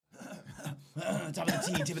Top of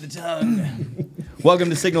the T, tip of the tongue. Welcome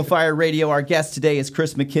to Signal Fire Radio. Our guest today is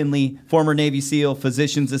Chris McKinley, former Navy SEAL,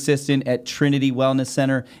 physician's assistant at Trinity Wellness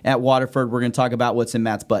Center at Waterford. We're going to talk about what's in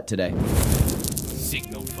Matt's butt today.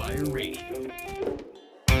 Signal Fire Radio.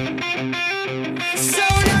 So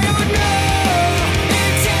now you know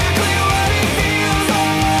exactly what it feels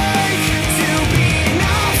like to be an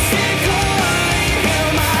obstacle in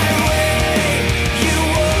my way. You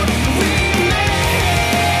won't remain.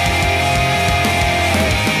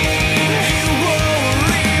 You won't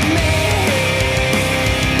remain.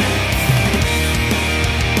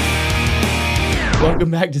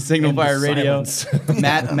 Welcome back to Signal And the Fire Radio.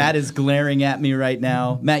 silence. Matt is glaring at me right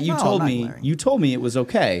now. Matt, you No, told I'm not me glaring. it was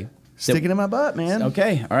okay. Stick it in my butt, man.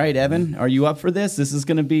 Okay. All right, Evan, are you up for this? This is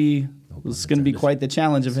going to be quite the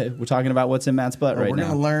challenge of it. We're talking about what's in Matt's butt right We're now.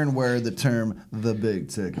 going to learn where the term "the big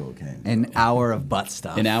tickle" came from. An hour of butt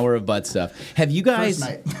stuff. An hour of butt stuff. Have you guys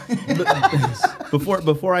First night.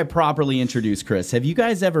 before I properly introduce Chris, have you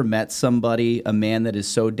guys ever met somebody, a man that is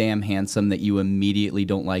so damn handsome that you immediately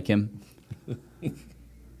don't like him?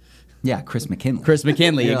 Yeah, Chris McKinley. Chris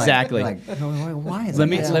McKinley, You're like- exactly. like, why is Let that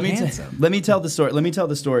me guy so handsome? let me tell the story. Let me tell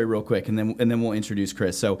the story real quick, and then we'll introduce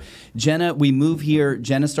Chris. So, Jenna, we move here.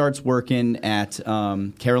 Jenna starts working at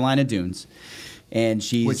Carolina Dunes, and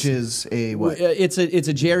she's Which is a what? It's a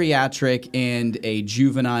geriatric and a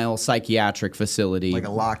juvenile psychiatric facility. Like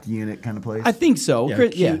a locked unit kind of place? I think so. Yeah,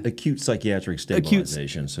 Chris- acute psychiatric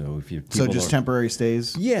stabilization. So if you So just temporary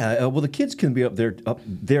stays? Yeah, well, the kids can be up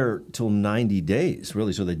there till 90 days,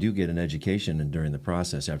 really. So they do get an education and during the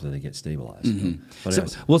process after they get stabilized.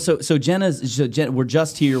 But So Jenna, we're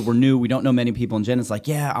just here. We're new. We don't know many people. And Jenna's like,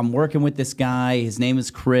 yeah, I'm working with this guy. His name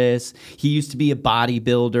is Chris. He used to be a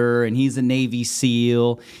bodybuilder, and he's a Navy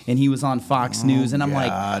SEAL, and he was on Fox News. And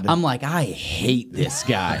God. I'm like, I hate this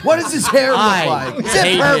guy. What does his hair look I like? Is it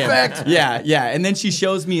hate perfect? him. Yeah. And then she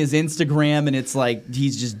shows me his Instagram, and it's like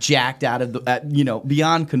he's just jacked out of the,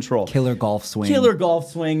 beyond control. Killer golf swing. Killer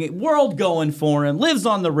golf swing, world going for him, lives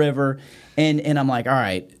on the river, and I'm like, all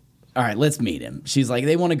right, let's meet him. She's like,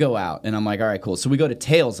 they want to go out, and I'm like, all right, cool. So we go to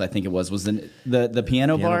Tails, I think it was the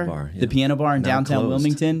piano bar, yeah. the piano bar in Now downtown closed.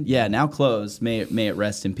 Wilmington. Yeah, now closed. May it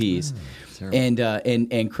rest in peace.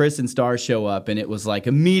 And Chris and Star show up, and it was like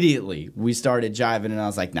immediately we started jiving, and I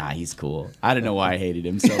was like, nah, he's cool. I don't know why I hated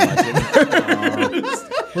him so much.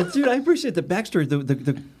 Well, dude, I appreciate the backstory.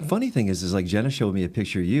 The funny thing is like Jenna showed me a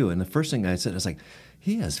picture of you, and the first thing I said, I was like,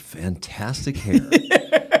 he has fantastic hair.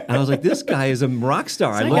 And I was like, this guy is a rock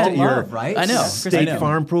star. I like looked all at your love, right? I know. State I know.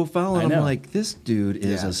 Farm profile, and I know. I'm like, this dude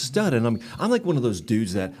is a stud. And I'm like one of those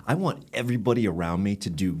dudes that I want everybody around me to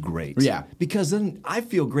do great. Yeah. Because then I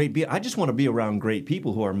feel great. I just want to be around great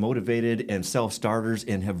people who are motivated and self-starters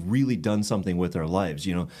and have really done something with their lives.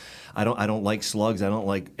 I don't like slugs. I don't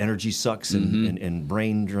like energy sucks and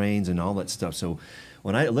brain drains and all that stuff. So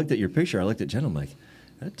when I looked at your picture, I looked at Jen, I'm like,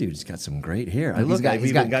 that dude's got some great hair. He's got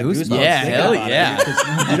goosebumps. Yeah, Think hell about it.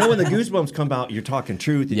 yeah. When the goosebumps come out, you're talking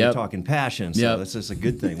truth and Yep. you're talking passion. So Yep. that's just a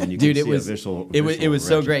good thing when you Dude, can it see was a visual. it was visual so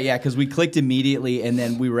reaction. great, yeah, because we clicked immediately, and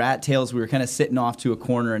then we were at Tails. We were kind of sitting off to a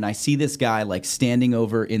corner, and I see this guy like standing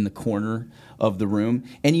over in the corner of the room,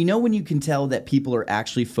 and when you can tell that people are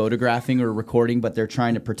actually photographing or recording, but they're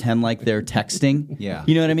trying to pretend like they're texting. Yeah.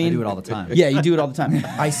 You know what I mean? I do it all the time. Yeah, you do it all the time.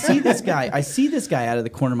 I see this guy out of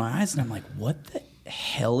the corner of my eyes, and I'm like, what the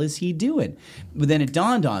hell is he doing? But then it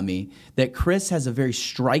dawned on me that Chris has a very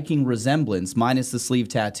striking resemblance, minus the sleeve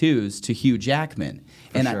tattoos, to Hugh Jackman.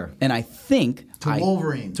 sure. I think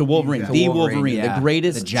Wolverine. To Wolverine, To the Wolverine, Wolverine, yeah. the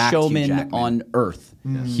greatest The jacked Hugh showman Jackman. on earth,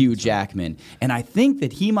 Hugh Jackman. And I think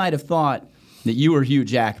that he might have thought that you were Hugh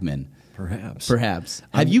Jackman. Perhaps.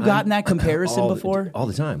 Have you gotten that comparison before? All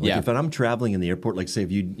the time. Like Yeah. if I'm traveling in the airport, like say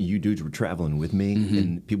if you dudes were traveling with me,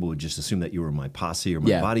 and people would just assume that you were my posse or my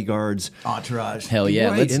Yeah. bodyguards. Entourage. Hell yeah,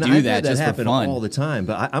 Right, let's and do I've that had just for happen fun. all the time.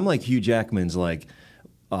 But I'm like Hugh Jackman's like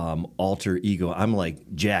alter ego. I'm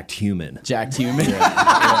like jacked human. Jacked human.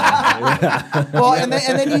 Well, and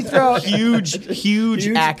then you throw huge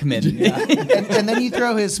Ackman. and then you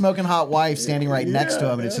throw his smoking hot wife standing right next to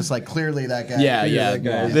him, and it's just like clearly that guy.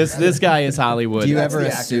 Yeah. This guy is Hollywood. Do you That's ever the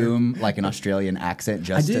actor. assume like an Australian accent I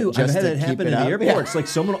just do. to, I've just had to that keep happen it in the up? airport. Yeah. It's like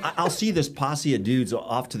someone. I'll see this posse of dudes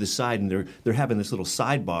off to the side, and they're having this little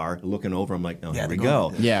sidebar looking over. I'm like, oh, here we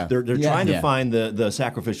go. Yeah. They're trying Yeah. to find the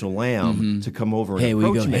sacrificial lamb to come over. And Hey, we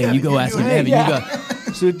approach go. me. Hey, you go ask him. Evan, you go.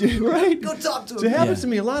 So, dude, right? Go talk to him. So it happens to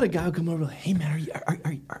me. A lot of guys will come over like, hey, man,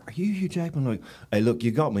 are you Hugh Jackman? I'm like, hey, look,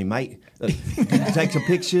 you got me, mate. Take some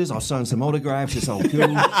pictures. I'll sign some autographs. It's all cool.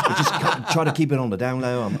 But just try to keep it on the down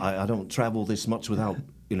low. I don't travel this much without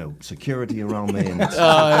security around me, and,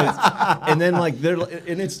 and then like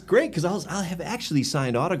and it's great because I'll have actually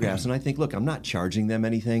signed autographs, and I think, look, I'm not charging them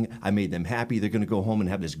anything. I made them happy. They're going to go home and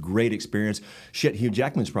have this great experience. Shit, Hugh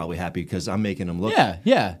Jackman's probably happy because I'm making him look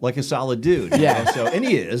like a solid dude. So and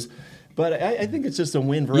he is. But I think it's just a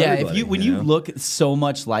win for everybody. Yeah, when you look so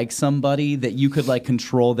much like somebody that you could like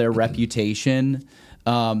control their reputation,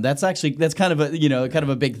 that's kind of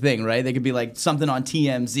a big thing, right? They could be like something on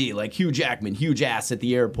TMZ, like Hugh Jackman, huge ass at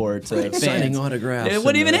the airport, fans. Signing autographs. It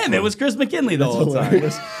wasn't even him. It was Chris McKinley the whole time.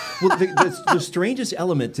 Well, the strangest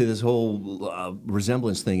element to this whole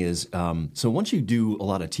resemblance thing is, so once you do a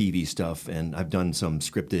lot of TV stuff, and I've done some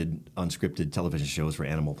scripted, unscripted television shows for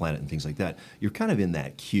Animal Planet and things like that, you're kind of in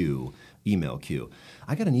that email queue.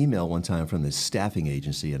 I got an email one time from this staffing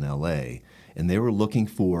agency in L.A., and they were looking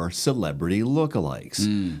for celebrity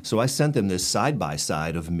lookalikes. So I sent them this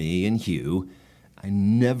side-by-side of me and Hugh. I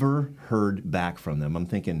never heard back from them. I'm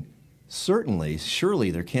thinking,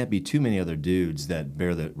 surely there can't be too many other dudes that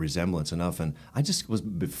bear the resemblance enough. And I just was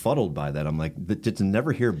befuddled by that. I'm like, did to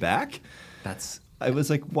never hear back? I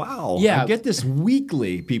was like, wow. Yeah. I get this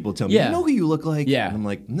weekly. People tell me, you know who you look like? Yeah. And I'm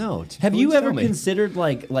like, no. Have you please ever tell me. considered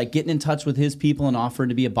like getting in touch with his people and offering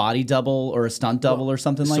to be a body double or a stunt double or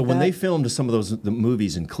something like that? So when they filmed some of the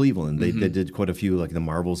movies in Cleveland, they did quite a few, like the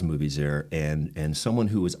Marvels movies there, and someone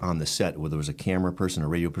who was on the set, whether it was a camera person, a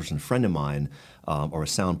radio person, a friend of mine, or a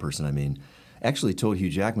sound person, actually told Hugh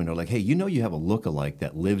Jackman, they're like, hey, you have a lookalike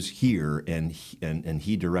that lives here, and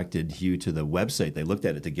he directed Hugh to the website. They looked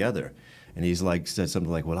at it together. And he's like, said something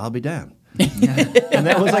like, well, I'll be damned. And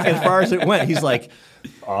that was like as far as it went. He's like,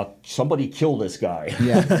 somebody kill this guy.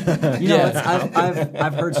 Yeah.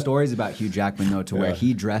 I've heard stories about Hugh Jackman, though, to where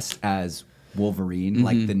he dressed as Wolverine,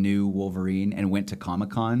 like the new Wolverine, and went to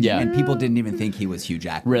Comic-Con. Yeah. And people didn't even think he was Hugh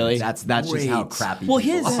Jackman. Really? That's just how crappy Well,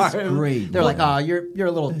 people his- are. That's great. They're like, you're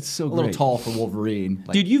a little great. tall for Wolverine.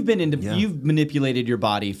 Like, Dude, you've manipulated your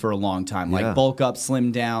body for a long time. Like bulk up,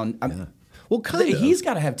 slim down. Well, kind of. He's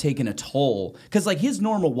got to have taken a toll because, like, his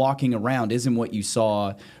normal walking around isn't what you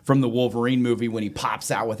saw from the Wolverine movie when he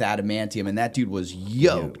pops out with adamantium, and that dude was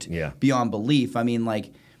yoked beyond belief. I mean,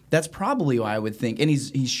 like, that's probably why I would think. And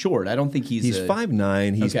he's short. I don't think he's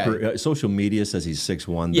 5'9". He's Okay. Social media says he's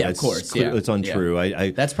 6'1". Yeah, of course. Yeah. It's untrue.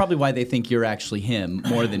 Yeah. That's probably why they think you're actually him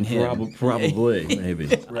more than him. Probably, maybe.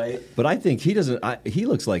 right? But I think he doesn't. He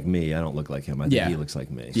looks like me. I don't look like him. I think he looks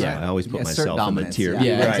like me. So I always put Assert myself in the dominance, tier.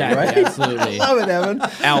 Yeah, exactly. Absolutely. Love it, Evan.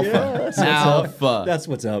 Alpha. Alpha. That's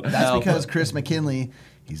what's up. That's because Chris McKinley,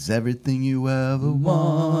 he's everything you ever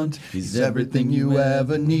want. He's everything you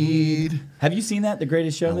ever need. Have you seen that, The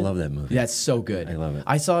Greatest Showman? I love that movie. That's so good. I love it.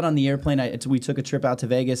 I saw it on the airplane. We took a trip out to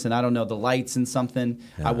Vegas, and I don't know, the lights and something.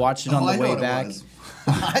 I watched it on the way back.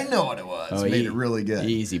 I know what it was. Oh, Made it really good.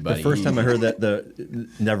 Easy, The buddy. first time I heard that the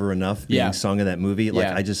 "Never Enough" being sung in that movie, like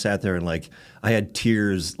I just sat there and like I had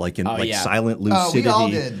tears like in silent we lucidity all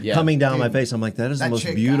did. coming down my Dude, face. I'm like, that is the that most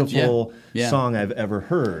chick got beautiful you. Yeah. song I've ever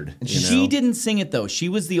heard. She didn't sing it, though. She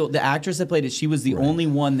was the actress that played it. She was the only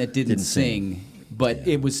one that didn't sing. But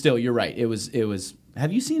it was still, you're right. It was.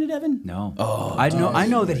 Have you seen it, Evan? No. Oh, I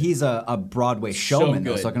know that he's a Broadway showman,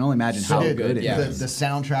 though, good. so I can only imagine how Dude, good it yeah. is. The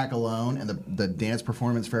soundtrack alone and the dance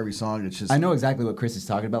performance for every song, it's just. I know exactly what Chris is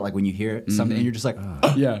talking about. Like when you hear something and you're just like,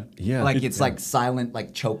 Yeah. Yeah. like it's like silent,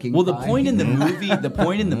 like choking. Well, the cry. point in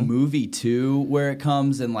the movie, too, where it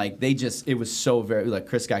comes and like it was so very like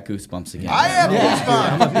Chris got goosebumps again. I have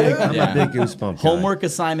goosebumps. I'm a big goosebump guy. Homework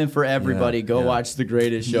assignment for everybody. Go watch The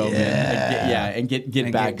Greatest Showman. And get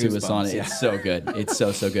And back get to us on it. goosebumps, yeah. It's so good. It's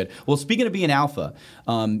so good. Well, speaking of being alpha,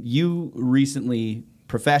 you recently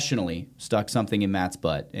professionally stuck something in Matt's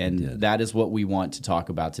butt, and that is what we want to talk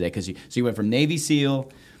about today. Because you went from Navy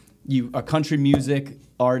SEAL, you a country music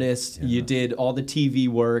artist, you did all the TV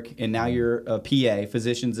work, and now you're a PA,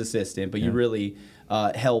 physician's assistant. But you really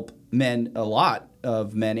help a lot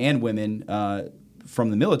of men and women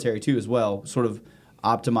from the military too, as well, sort of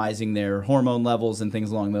optimizing their hormone levels and things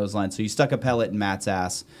along those lines. So you stuck a pellet in Matt's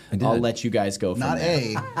ass. I'll let you guys go from Not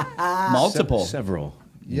there. a. Multiple. Yeah. Several.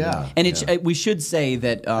 And we should say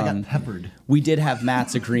that got peppered. we did have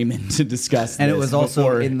Matt's agreement to discuss and this it was also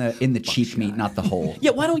before. in the cheap meat, not the whole.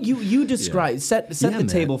 Yeah, why don't you describe set the Matt,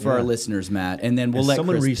 table for our listeners, Matt, and then we'll As let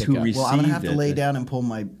someone Chris pick who up. received Well, I'm gonna have to it. lay down and pull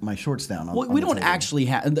my shorts down. On, Well, on we the don't table. actually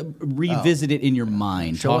revisit it in your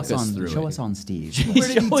mind. Show Talk us us on through show it. us on Steve. Where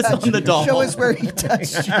did he Show us touch on the you? doll. Show us where he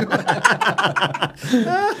touched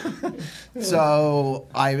you. So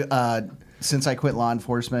I, since I quit law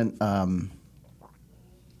enforcement,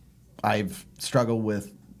 I've struggled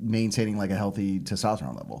with maintaining like a healthy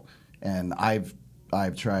testosterone level, and I've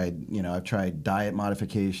tried diet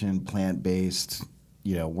modification, plant based,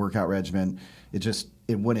 workout regimen,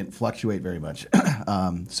 it wouldn't fluctuate very much.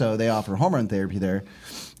 So they offer hormone therapy there.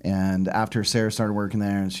 And after Sarah started working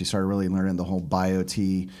there and she started really learning the whole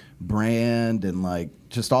BioT brand and like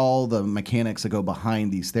just all the mechanics that go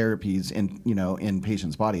behind these therapies in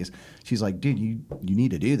patients' bodies, she's like, dude, you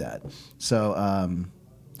need to do that. So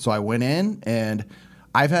so I went in, and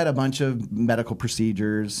I've had a bunch of medical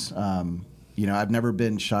procedures. I've never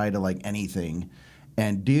been shy to like anything.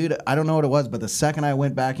 And dude, I don't know what it was, but the second I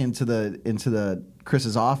went back into the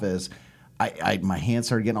Chris's office, my hands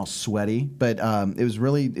started getting all sweaty. But it was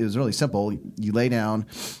really simple. You lay down,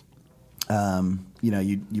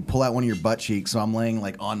 you pull out one of your butt cheeks. So I'm laying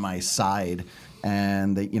like on my side,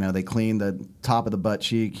 and they clean the top of the butt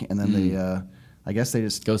cheek, and then they I guess they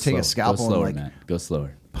just take a scalpel. Go slower, and like, Matt. Go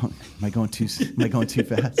slower. Am I going too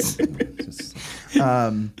fast?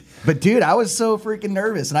 But dude, I was so freaking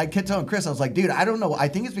nervous, and I kept telling Chris, I was like, dude, I don't know. I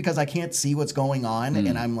think it's because I can't see what's going on,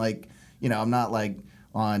 and I'm like, I'm not like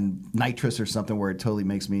on nitrous or something where it totally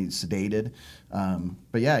makes me sedated.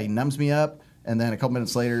 But yeah, he numbs me up, and then a couple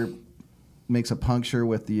minutes later makes a puncture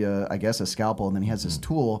with the I guess a scalpel, and then he has this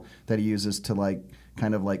tool that he uses to like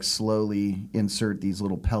kind of like slowly insert these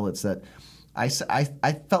little pellets that I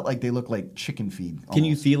felt like they look like chicken feed. Almost. Can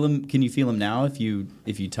you feel them? Can you feel them now if you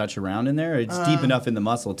touch around in there? It's deep enough in the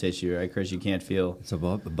muscle tissue, right, Chris? You can't feel. It's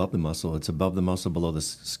above the muscle. It's above the muscle, below the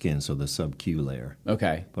skin, so the sub-Q layer.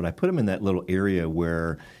 Okay. But I put them in that little area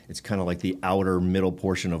where it's kind of like the outer middle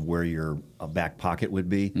portion of where your back pocket would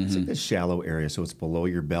be. It's like this shallow area, so it's below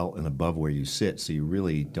your belt and above where you sit, so you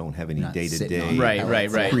really don't have any day-to-day Right.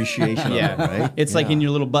 appreciation Yeah. of it, right? It's like in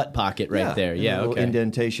your little butt pocket right there. Yeah. a little Okay.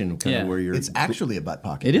 indentation kind Yeah. of where you're... It's actually a butt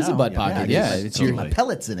pocket. It is a now. butt pocket. Yeah. It's There's your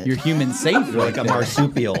pellets in it. your human safe. You're like a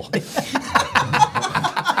marsupial.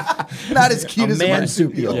 Not as cute as a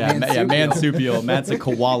marsupial. Mansupial. Matt's a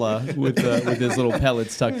koala with his little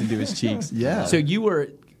pellets tucked into his cheeks. Yeah. So you were,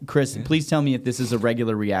 Chris, please tell me if this is a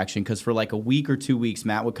regular reaction, because for like a week or 2 weeks,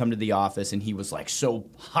 Matt would come to the office and he was like so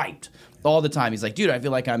hyped all the time. He's like, dude, I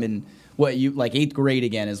feel like I'm in like 8th grade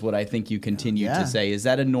again is what I think you continue to say. Is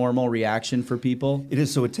that a normal reaction for people? It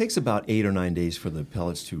is. So it takes about 8 or 9 days for the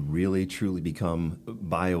pellets to really, truly become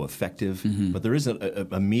bioeffective. But there is a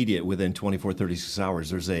immediate, within 24, 36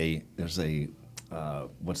 hours, there's a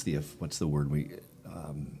what's the word we...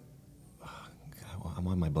 I'm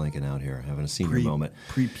on my blanking out here, having a senior moment.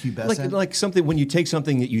 Prepubescent? Like something, when you take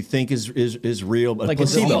something that you think is real, but Like a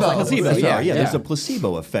placebo. placebo, yeah. There's a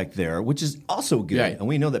placebo effect there, which is also good. Right. And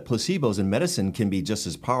we know that placebos in medicine can be just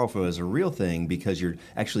as powerful as a real thing because you're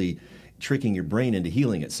actually tricking your brain into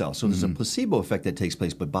healing itself. So there's a placebo effect that takes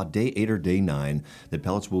place, but about day 8 or day 9, the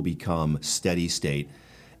pellets will become steady state.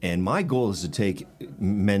 And my goal is to take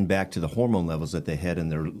men back to the hormone levels that they had in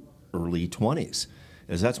their early 20s.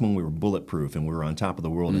 As that's when we were bulletproof and we were on top of the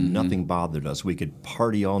world and nothing bothered us. We could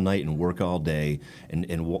party all night and work all day,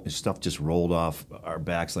 and stuff just rolled off our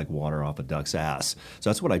backs like water off a duck's ass. So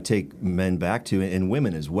that's what I take men back to, and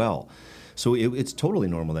women as well. So it's totally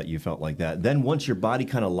normal that you felt like that. Then once your body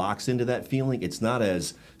kind of locks into that feeling, it's not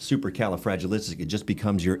as supercalifragilistic. It just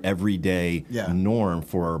becomes your everyday norm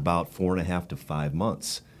for about 4.5 to 5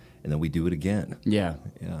 months. And then we do it again. Yeah.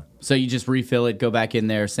 Yeah. So you just refill it, go back in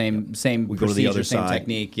there, same We go to the procedure, other same side.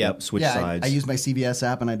 technique. Yep. Switch Yeah, sides. I use my CVS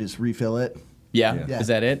app and I just refill it. Yeah. Yeah. Is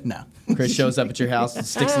that it? No. Chris shows up at your house,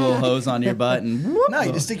 sticks a little hose on your butt, and whoop. No,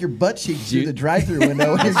 you just stick your butt cheek through the drive-through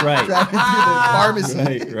window when you're right. driving through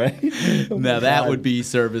the pharmacy. right. Now that would be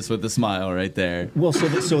service with a smile right there. Well,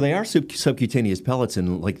 so they are subcutaneous pellets,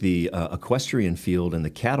 and like the equestrian field and the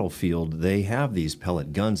cattle field, they have these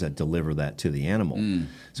pellet guns that deliver that to the animal.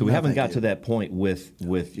 So we haven't got to that point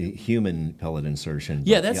with human pellet insertion.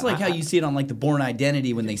 Yeah, but that's like how you see it on like the Born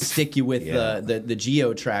Identity when they stick you with the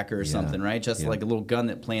geo tracker or something, right? Just like a little gun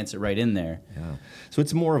that plants it right in there. Yeah. So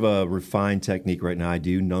it's more of a refined technique right now. I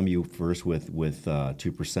do numb you first with 2%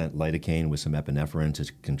 lidocaine with some epinephrine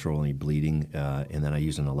to control any bleeding, and then I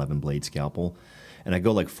use an 11-blade scalpel. And I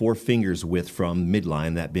go like 4 fingers width from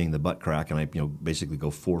midline, that being the butt crack, and I basically go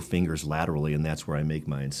 4 fingers laterally, and that's where I make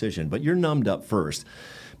my incision. But you're numbed up first.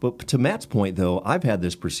 But to Matt's point, though, I've had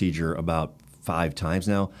this procedure about 5 times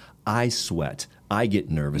now. I sweat. I get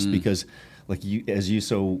nervous because, like you, as you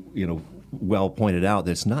so well pointed out,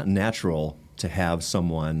 that it's not natural to have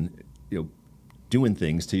someone doing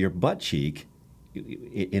things to your butt cheek.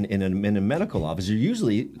 In a medical office, you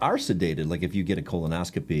usually are sedated. Like if you get a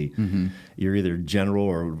colonoscopy, you're either general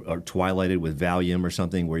or twilighted with Valium or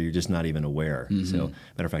something where you're just not even aware. So,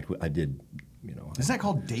 matter of fact, I did, Is that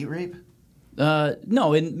called date rape?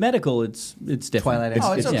 No, in medical, it's different. Twilight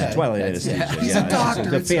Oh, it's anesthesia. okay. Twilight That's- anesthesia. He's a doctor,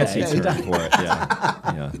 It's a it's fancy okay. term for it.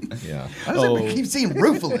 Yeah. Why does everybody keep saying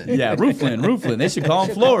Roofalin? Yeah, Rooflin. They should call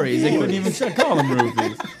him Flories. They couldn't even call him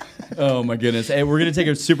Roofies. Oh, my goodness. Hey, we're going to take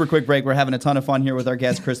a super quick break. We're having a ton of fun here with our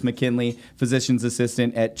guest, Chris McKinley, physician's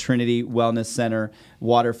assistant at Trinity Wellness Center,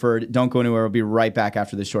 Waterford. Don't go anywhere. We'll be right back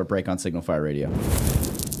after this short break on Signal Fire Radio.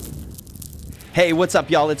 Hey, what's up,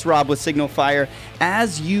 y'all? It's Rob with Signal Fire.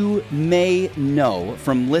 As you may know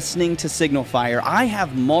from listening to Signal Fire, I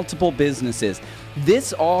have multiple businesses.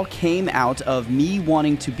 This all came out of me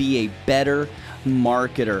wanting to be a better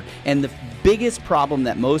marketer. And the biggest problem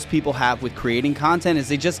that most people have with creating content is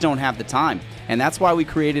they just don't have the time. And that's why we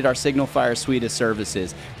created our Signal Fire suite of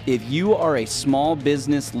services. If you are a small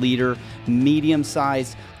business leader,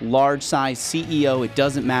 medium-sized, large-sized CEO, it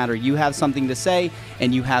doesn't matter. You have something to say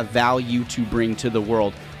and you have value to bring to the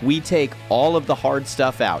world. We take all of the hard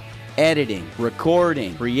stuff out. Editing,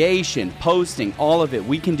 recording, creation, posting, all of it.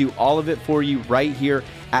 We can do all of it for you right here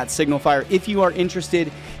at Signal Fire. If you are interested,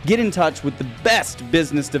 get in touch with the best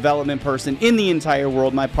business development person in the entire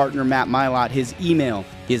world, my partner, Matt Milot. His email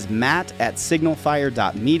is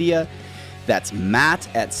matt@signalfire.media. That's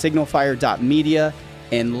matt@signalfire.media.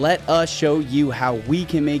 And let us show you how we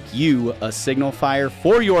can make you a Signal Fire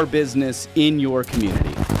for your business in your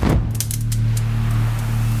community.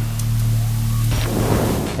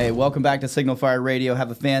 Hey, welcome back to Signal Fire Radio. Have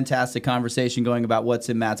a fantastic conversation going about what's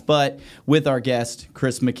in Matt's butt with our guest,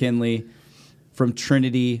 Chris McKinley from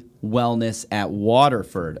Trinity Wellness at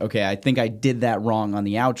Waterford. Okay, I think I did that wrong on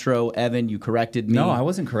the outro. Evan, you corrected me. No, I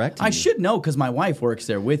wasn't correcting I you. should know because my wife works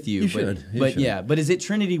there with you. You but, should. You but should. yeah, but is it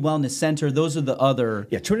Trinity Wellness Center? Those are the other.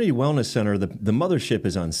 Yeah, Trinity Wellness Center, the mothership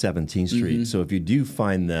is on 17th Street. So if you do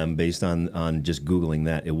find them based on just Googling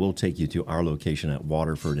that, it will take you to our location at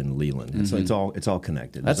Waterford and Leland. And so it's all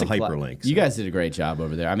connected. There's a hyperlink. You guys did a great job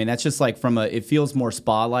over there. I mean, that's just like it feels more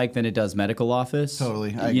spa-like than it does medical office.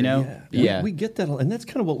 Totally. I You agree. know? Yeah. We get that, and that's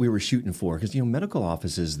kind of what we were shooting for, because medical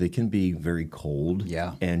offices, they can be very cold,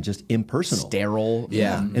 Yeah. and just impersonal, Sterile.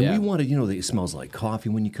 Yeah. And we wanted, it smells like coffee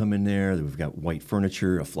when you come in there. We've got white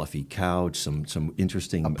furniture, a fluffy couch, some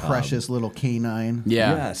interesting, Precious little canine.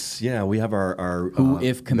 Yeah. Yes, yeah. We have our Who,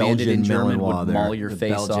 if commanded in Belgian German, Malinois would there. maul your The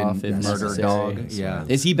face Belgian off if murder necessary. dog. Yeah.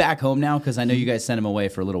 Is he back home now? Because I know you guys sent him away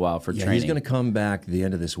for a little while for Yeah, training. he's going to come back the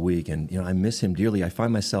end of this week, and I miss him dearly. I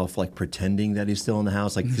find myself like pretending that he's still in the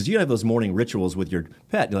house, like because you have those morning rituals with your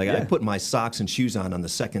pet. You're like, I put my socks and shoes on the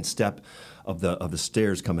second step of the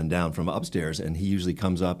stairs coming down from upstairs, and he usually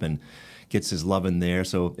comes up and gets his love in there.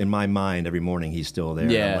 So in my mind, every morning he's still there.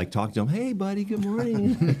 Yeah. I'm like talking to him, hey buddy, good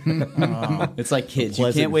morning. It's like kids. You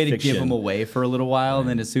Pleasant can't wait to fiction. give them away for a little while, and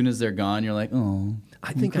then as soon as they're gone, you're like, oh.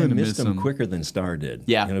 I think I kinda missed miss him him. quicker than Star did.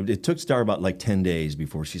 Yeah. It took Star about like 10 days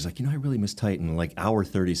before she's like, I really miss Titan. Like hour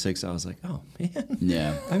 36, I was like, oh man,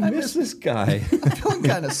 Yeah. I miss this guy. I'm feeling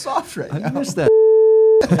kind of soft right I now. miss that.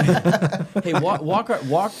 Hey, walk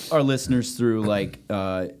our listeners through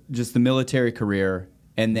just the military career,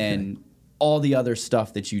 and then all the other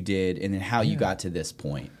stuff that you did, and then how you got to this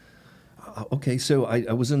point. Okay, so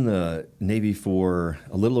I was in the Navy for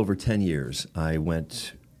a little over 10 years. I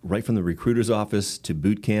went right from the recruiter's office to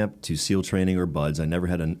boot camp to SEAL training or BUDS. I never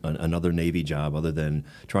had another Navy job other than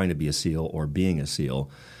trying to be a SEAL or being a SEAL.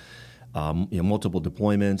 Multiple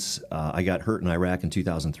deployments. I got hurt in Iraq in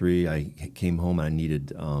 2003. I came home and I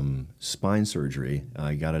needed spine surgery.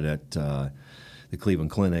 I got it at the Cleveland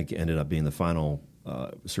Clinic. Ended up being the final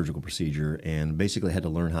surgical procedure, and basically had to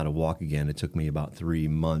learn how to walk again. It took me about 3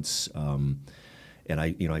 months, and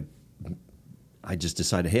I just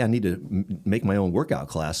decided, hey, I need to make my own workout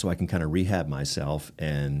class so I can kind of rehab myself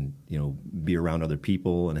and be around other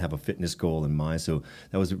people and have a fitness goal in mind. So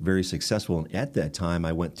that was very successful. And at that time,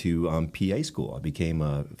 I went to PA school. I became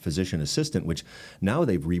a physician assistant, which now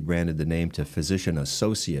they've rebranded the name to physician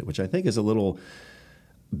associate, which I think is a little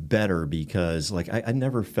better because I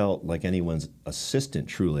never felt like anyone's assistant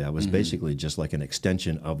truly. I was basically just like an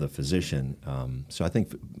extension of the physician. So I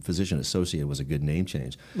think physician associate was a good name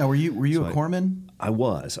change. Now, were you a corpsman? I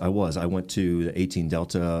was. I went to the 18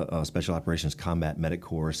 Delta Special Operations Combat Medic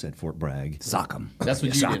course at Fort Bragg. Sock'em. That's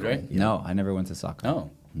what you did, right? No, I never went to Sock'em.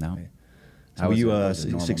 Oh. No. So were you I was a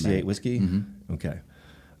normal 68 medic. whiskey? Okay.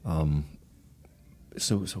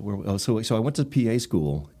 So I went to PA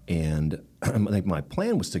school, and my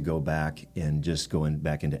plan was to go back and just going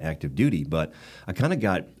back into active duty. But I kind of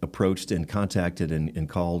got approached and contacted and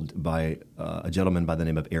called by a gentleman by the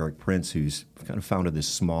name of Eric Prince, who's kind of founded this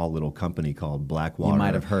small little company called Blackwater. You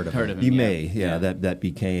might have heard of it. him. You Yeah. may, Yeah. That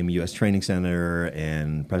became U.S. Training Center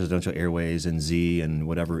and Presidential Airways and Z and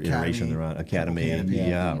whatever iteration they're on. Academy. Academy.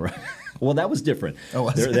 Yeah, right. Well, that was different. Oh,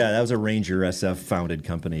 was it? Yeah, that was a Ranger SF founded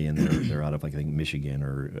company, and they're out of like, I think Michigan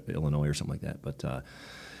or Illinois or something like that. But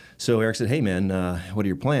so Eric said, "Hey man, what are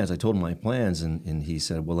your plans?" I told him my plans, and he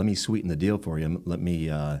said, "Well, let me sweeten the deal for you. Let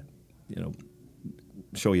me,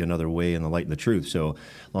 show you another way and the light and the truth." So,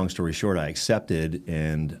 long story short, I accepted,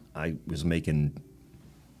 and I was making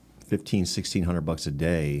 $1,500-$1,600 a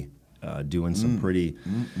day. Doing some pretty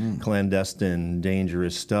clandestine,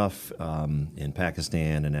 dangerous stuff in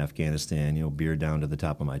Pakistan and Afghanistan, beer down to the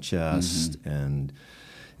top of my chest. And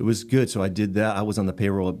it was good. So I did that. I was on the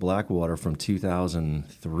payroll at Blackwater from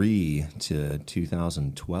 2003 to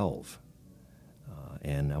 2012.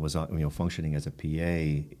 And I was functioning as a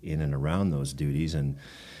PA in and around those duties. And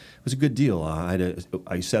it was a good deal.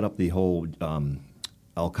 I set up the whole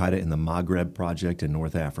Al-Qaeda in the Maghreb project in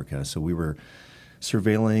North Africa. So we were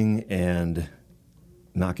surveilling and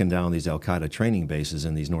knocking down these Al-Qaeda training bases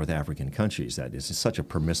in these North African countries. That is such a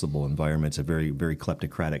permissible environment. It's a very, very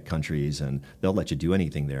kleptocratic countries, and they'll let you do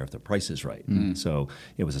anything there if the price is right. So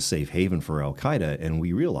it was a safe haven for Al-Qaeda, and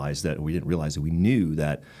we knew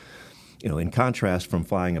that, in contrast from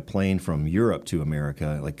flying a plane from Europe to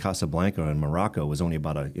America, like Casablanca in Morocco was only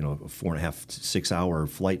about a 4.5 to 6 hour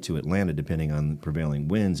flight to Atlanta, depending on prevailing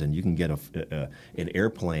winds, and you can get an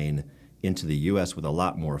airplane into the U.S. with a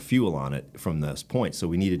lot more fuel on it from this point. So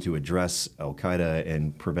we needed to address Al-Qaeda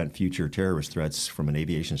and prevent future terrorist threats from an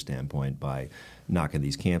aviation standpoint by knocking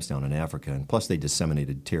these camps down in Africa. And plus they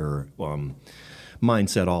disseminated terror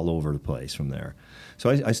mindset all over the place from there.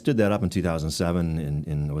 So I stood that up in 2007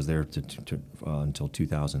 and I was there until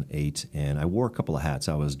 2008. And I wore a couple of hats.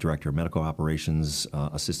 I was director of medical operations,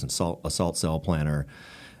 assistant assault cell planner,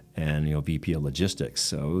 and VP of logistics.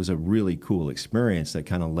 So it was a really cool experience that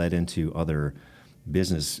kind of led into other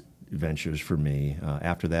business ventures for me.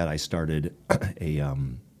 After that, I started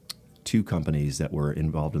two companies that were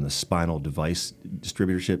involved in the spinal device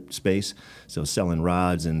distributorship space, so selling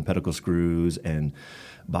rods and pedicle screws and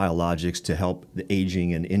biologics to help the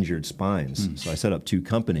aging and injured spines. So I set up two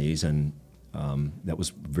companies, and that was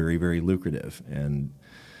very, very lucrative. And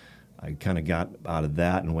I kind of got out of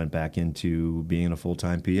that and went back into being a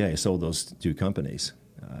full-time PA. I sold those two companies.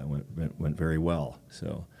 Went very well.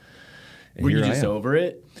 So, Were you just over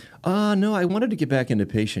it? No, I wanted to get back into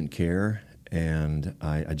patient care, and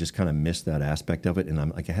I just kind of missed that aspect of it. And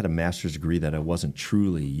I had a master's degree that I wasn't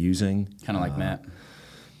truly using. Kind of like Matt.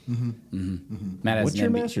 Matt has What's an your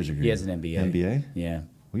MBA. master's degree? He has an MBA. MBA? Yeah.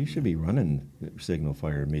 Well, you should be running Signal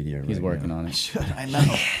Fire Media. He's right working now. on it. I know.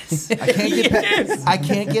 I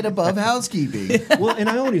can't get above housekeeping. Well, and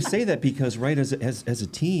I only say that because, right, as a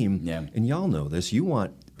team, Yeah. and y'all know this, you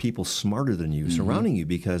want people smarter than you surrounding you,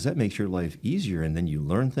 because that makes your life easier, and then you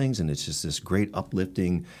learn things, and it's just this great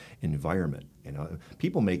uplifting environment.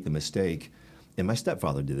 People make the mistake, and my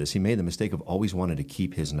stepfather did this. He made the mistake of always wanting to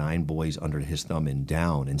keep his 9 boys under his thumb and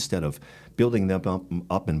down, instead of building them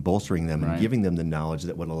up and bolstering them and giving them the knowledge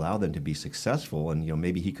that would allow them to be successful. And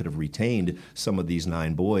maybe he could have retained some of these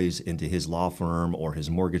 9 boys into his law firm or his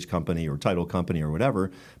mortgage company or title company or whatever,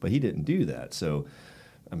 but he didn't do that. So,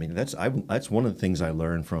 I mean, that's one of the things I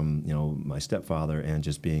learned from my stepfather and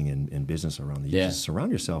just being in business around the years. Yeah. Just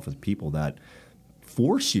surround yourself with people that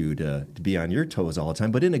force you to be on your toes all the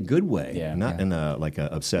time, but in a good way, not in a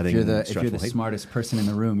upsetting. If you're stressful the way. smartest person in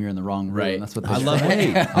the room, you're in the wrong room. Right. That's what I they love.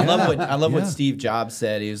 say. I love what Steve Jobs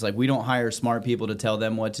said. He was like, "We don't hire smart people to tell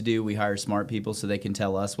them what to do. We hire smart people so they can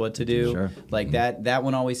tell us what to do." Sure. Like that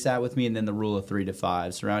one always sat with me. And then the rule of 3 to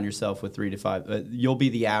 5: surround yourself with 3 to 5. You'll be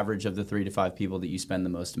the average of the 3 to 5 people that you spend the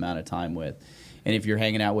most amount of time with. And if you're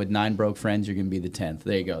hanging out with 9 broke friends, you're going to be the 10th.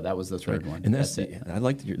 There you go. That was the third one. And that's it. I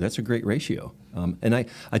like that's a great ratio. And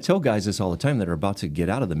I tell guys this all the time that are about to get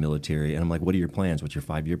out of the military, and I'm like, "What are your plans? What's your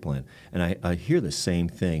 5-year plan?" And I hear the same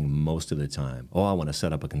thing most of the time. "Oh, I want to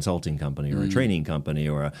set up a consulting company or a training company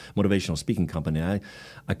or a motivational speaking company."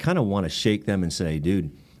 I kind of want to shake them and say,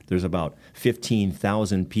 "Dude, there's about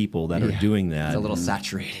 15,000 people that are doing that. It's a little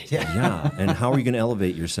saturated. Yeah, and how are you going to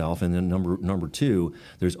elevate yourself?" And then number 2,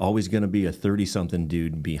 there's always going to be a 30-something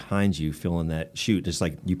dude behind you filling that shoot, just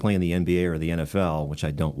like you play in the NBA or the NFL, which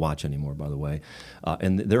I don't watch anymore, by the way.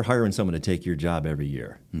 And they're hiring someone to take your job every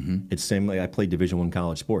year. It's the same way I played Division I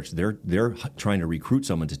college sports. They're trying to recruit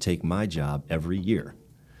someone to take my job every year.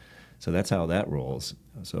 So that's how that rolls.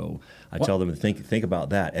 So I tell them to think about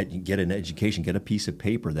that. Get an education, get a piece of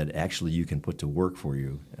paper that actually you can put to work for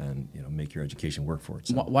you, and make your education work for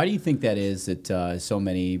itself. Why do you think that is that so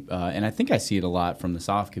many, and I think I see it a lot from the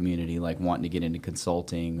soft community, like wanting to get into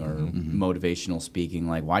consulting or motivational speaking.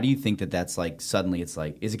 Like, why do you think that that's like suddenly it's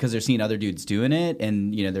like, is it because they're seeing other dudes doing it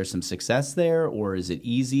and there's some success there, or is it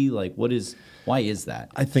easy? Like, why is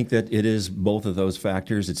that? I think that it is both of those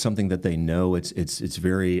factors. It's something that they know. It's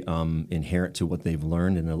very inherent to what they've learned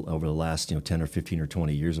over the last 10 or 15 or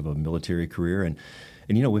 20 years of a military career. And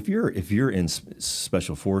if you're in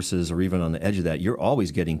special forces or even on the edge of that, you're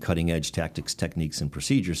always getting cutting edge tactics, techniques, and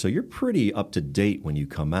procedures. So you're pretty up to date when you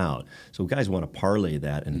come out. So guys want to parlay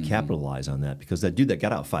that and capitalize on that, because that dude that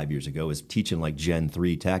got out 5 years ago is teaching like Gen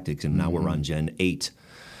 3 tactics, and now we're on Gen 8.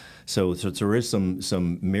 So there is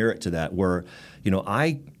some merit to that. Where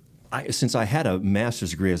I since I had a master's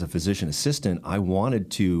degree as a physician assistant, I wanted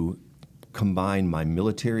to combine my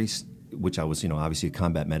military, which I was obviously a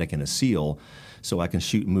combat medic and a SEAL, so I can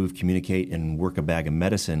shoot, move, communicate, and work a bag of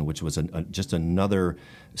medicine, which was just another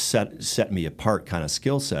set me apart kind of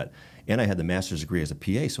skill set. And I had the master's degree as a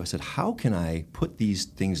PA, so I said, how can I put these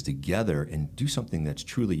things together and do something that's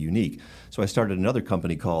truly unique? So I started another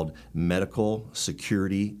company called Medical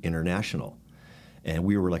Security International. And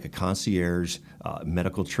we were like a concierge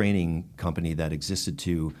medical training company that existed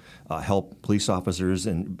to help police officers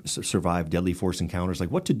and survive deadly force encounters,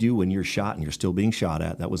 like what to do when you're shot and you're still being shot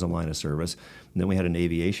at. That was a line of service. And then we had an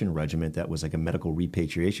aviation regiment that was like a medical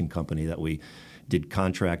repatriation company that we did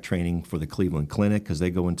contract training for the Cleveland Clinic, because they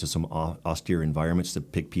go into some austere environments to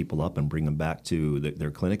pick people up and bring them back to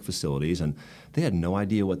their clinic facilities, and they had no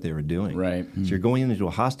idea what they were doing. Right. So you're going into a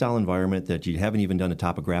hostile environment that you haven't even done a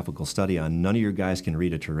topographical study on. None of your guys can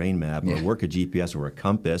read a terrain map or work a GPS or a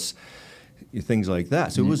compass, things like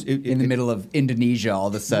that. So it was in the middle of Indonesia all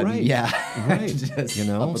of a sudden. Right. Yeah. Right. Just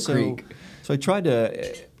up a so creek. I tried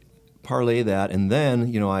to parlay that, and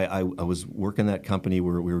then I was working that company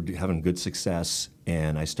where we were having good success,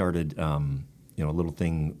 and I started a little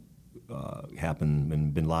thing happened,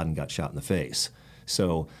 and Bin Laden got shot in the face.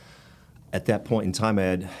 So at that point in time,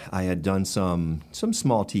 I had done some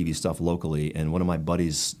small TV stuff locally, and one of my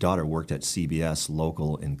buddy's daughter worked at CBS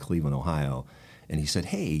local in Cleveland, Ohio, and he said,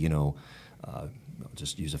 hey, I'll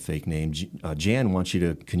just use a fake name, Jan wants you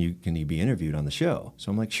to, can you be interviewed on the show?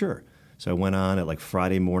 So I'm like, sure. So I went on at like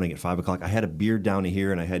Friday morning at 5 o'clock. I had a beard down to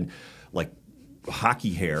here, and I had like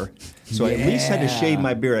hockey hair. So I at least had to shave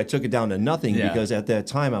my beard. I took it down to nothing because at that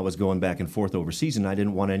time I was going back and forth overseas, and I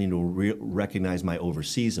didn't want anyone to recognize my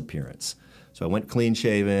overseas appearance. So I went clean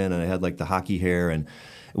shaven, and I had like the hockey hair, and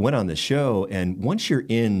went on the show. And once you're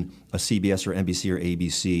in a CBS or NBC or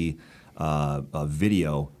ABC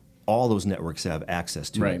video, all those networks have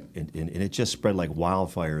access to it. And it just spread like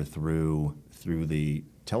wildfire through the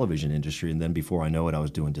television industry. And then before I know it, I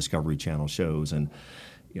was doing Discovery Channel shows, and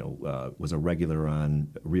was a regular on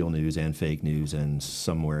Real News and Fake News and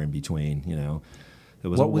somewhere in between. It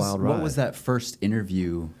was a wild ride. What was that first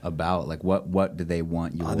interview about? Like, what did they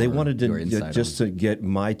want you? They wanted to just to get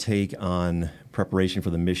my take on preparation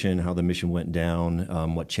for the mission, how the mission went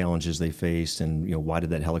down, what challenges they faced, and why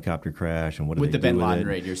did that helicopter crash, and what did with they the do Bin with Laden it?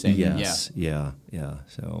 raid, you're saying? Yes, yeah.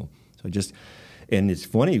 So just. And it's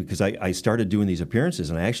funny because I started doing these appearances,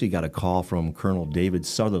 and I actually got a call from Colonel David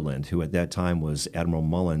Sutherland, who at that time was Admiral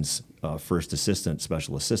Mullen's first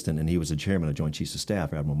special assistant, and he was the chairman of Joint Chiefs of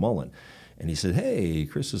Staff, Admiral Mullen. And he said, hey,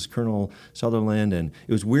 Chris is Colonel Sutherland. And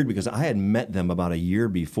it was weird because I had met them about a year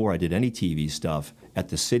before I did any TV stuff at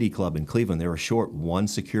the City Club in Cleveland. They were short one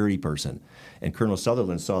security person. And Colonel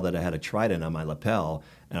Sutherland saw that I had a trident on my lapel,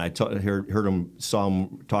 and I saw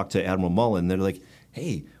him talk to Admiral Mullen. They're like,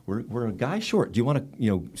 hey, we're a guy short. Do you want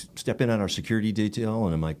to step in on our security detail?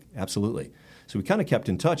 And I'm like, absolutely. So we kind of kept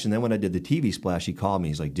in touch. And then when I did the TV splash, he called me.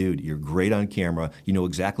 He's like, dude, you're great on camera. You know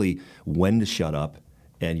exactly when to shut up,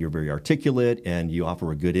 and you're very articulate, and you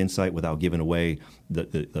offer a good insight without giving away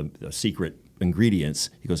the secret ingredients.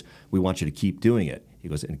 He goes, we want you to keep doing it. He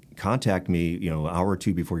goes, and contact me, an hour or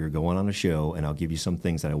two before you're going on a show, and I'll give you some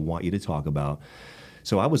things that I want you to talk about.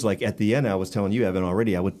 So I was like, at the end, I was telling you, Evan,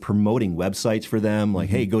 already, I was promoting websites for them, like,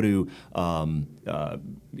 hey, go to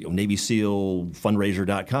Navy SEAL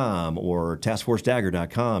fundraiser.com or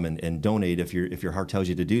taskforcedagger.com and donate if your heart tells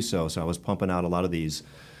you to do so. So I was pumping out a lot of these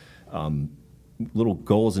little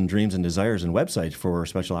goals and dreams and desires and websites for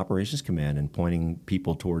Special Operations Command, and pointing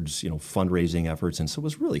people towards fundraising efforts. And so it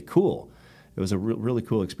was really cool. It was a really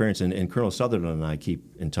cool experience, and Colonel Sutherland and I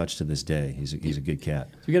keep in touch to this day. He's a good cat.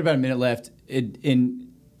 So we got about a minute left.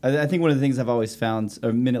 I think one of the things I've always found,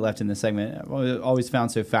 a minute left in this segment, I've always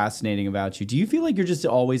found so fascinating about you. Do you feel like you're just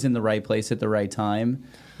always in the right place at the right time?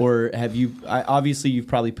 Or have you, obviously you've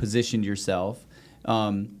probably positioned yourself,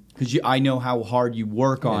 because I know how hard you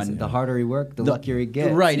work on. The harder you work, the luckier you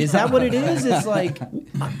get. Right. Is that what it is? It's like,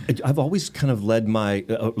 I've always kind of let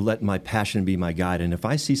my passion be my guide, and if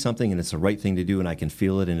I see something and it's the right thing to do and I can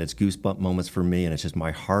feel it and it's goosebump moments for me and it's just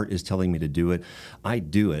my heart is telling me to do it, I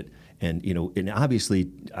do it. And and obviously,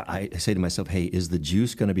 I say to myself, "Hey, is the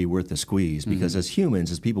juice going to be worth the squeeze?" Because as humans,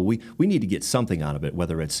 as people, we need to get something out of it,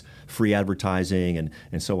 whether it's free advertising and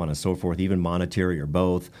so on and so forth, even monetary or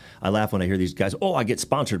both. I laugh when I hear these guys, "Oh, I get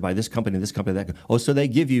sponsored by this company, that." Oh, so they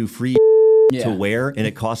give you free to wear, and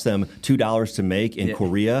it costs them $2 to make in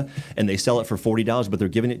Korea, and they sell it for $40, but they're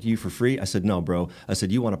giving it to you for free. I said, no, bro. I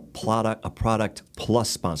said, you want a product plus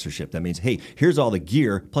sponsorship. That means, hey, here's all the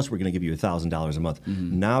gear, plus we're going to give you $1,000 a month.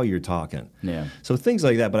 Now you're talking. Yeah. So things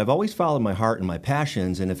like that. But I've always followed my heart and my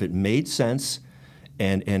passions, and if it made sense,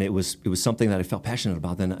 and it was something that I felt passionate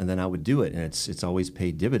about, then I would do it, and it's always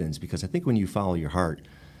paid dividends, because I think when you follow your heart,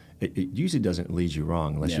 it usually doesn't lead you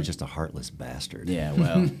wrong unless you're just a heartless bastard. yeah,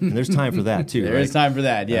 well, And there's time for that too. there is time for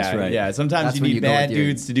that. Yeah, That's right. Yeah, sometimes That's you when need you go bad with your-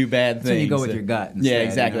 dudes to do bad things. That's when you go with your gut Yeah, instead,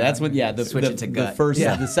 exactly. you know? That's what. Yeah, the Switch it to the gut. first,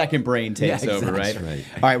 Yeah. the second brain takes Yeah, over, right? exactly. Right.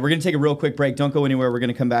 All right, we're gonna take a real quick break. Don't go anywhere. We're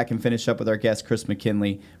gonna come back and finish up with our guest Chris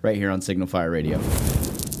McKinley right here on Signal Fire Radio.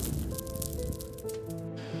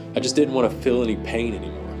 I just didn't want to feel any pain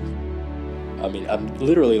anymore. I mean, I'm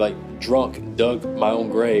literally like drunk, dug my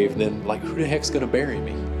own grave, and then like, who the heck's gonna bury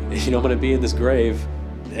me? You know, I'm gonna be in this grave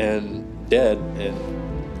and dead, and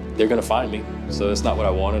they're gonna find me. So that's not what I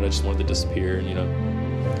wanted. I just wanted to disappear and, you know,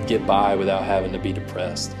 get by without having to be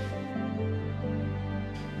depressed.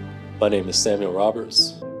 My name is Samuel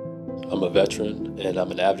Roberts. I'm a veteran and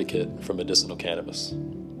I'm an advocate for medicinal cannabis.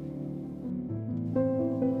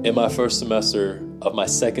 In my first semester of my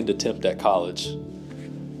second attempt at college,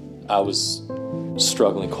 I was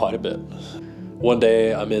struggling quite a bit. One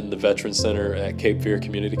day I'm in the Veteran Center at Cape Fear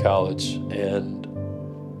Community College, and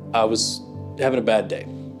I was having a bad day.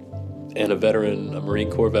 And a Marine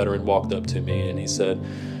Corps veteran, walked up to me and he said,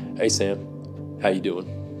 "Hey Sam, how you doing?"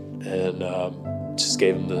 And just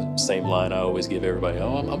gave him the same line I always give everybody.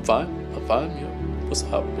 "Oh, I'm fine. You know, what's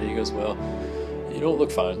up?" And he goes, "Well, you don't look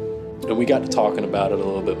fine." And we got to talking about it a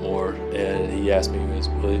little bit more, and he asked me, he goes,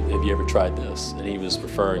 "Well, have you ever tried this?" And he was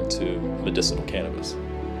referring to medicinal cannabis.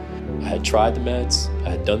 I had tried the meds,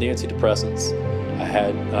 I had done the antidepressants, I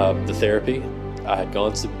had the therapy, I had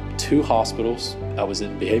gone to 2 hospitals, I was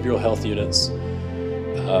in behavioral health units,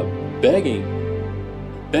 begging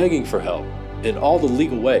for help in all the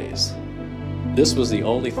legal ways. This was the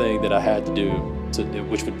only thing that I had to do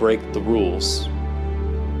which would break the rules,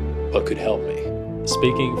 but could help me.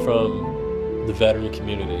 Speaking from the veteran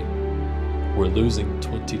community, we're losing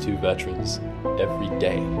 22 veterans every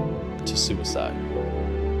day to suicide.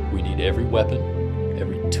 We need every weapon,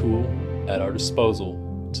 every tool at our disposal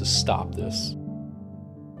to stop this.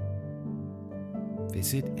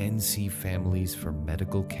 Visit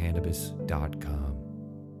ncfamiliesformedicalcannabis.com.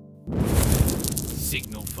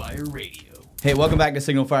 Signal Fire Radio. Hey, welcome back to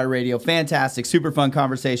Signal Fire Radio. Fantastic, super fun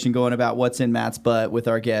conversation going about what's in Matt's butt with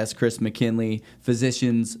our guest, Chris McKinley,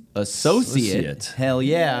 Physician's Associate. Hell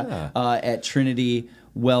yeah. At Trinity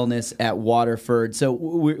Wellness at Waterford.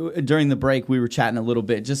 So during the break, we were chatting a little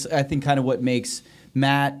bit. Just, I think, kind of what makes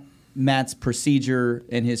Matt's procedure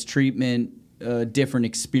and his treatment different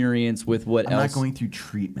experience with what I'm else. not going through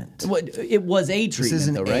treatment. It was a This treatment,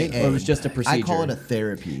 isn't though, right? AA. Or it was just a procedure? I call it a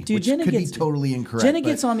therapy, Dude, which Jenna could gets, be totally incorrect. Jenna but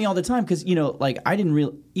gets on me all the time because, you know, like I didn't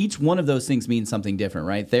really. Each one of those things means something different,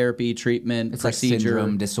 right? Therapy, treatment, It's procedure, like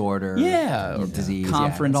syndrome, disorder, or disease,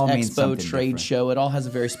 conference, It all means expo, something trade different. show. It all has a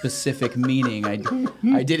very specific meaning. I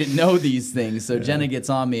didn't know these things, so Jenna gets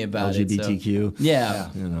on me about it. LGBTQ. So. Yeah.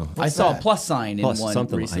 You know. I saw a that? plus sign in Plus one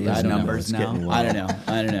something. recently. I I don't know. numbers It's getting now. I don't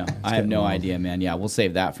know. I have no idea, man. Yeah, we'll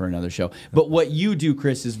save that for another show. But what you do,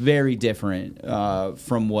 Chris, is very different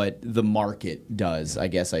from what the market does, I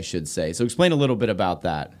guess I should say. So explain a little bit about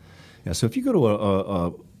that. Yeah, so if you go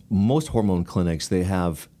to most hormone clinics, they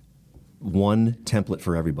have one template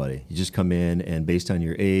for everybody. You just come in, and based on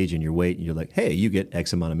your age and your weight, you're like, hey, you get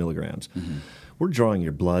X amount of milligrams. Mm-hmm. We're drawing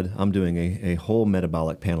your blood. I'm doing a whole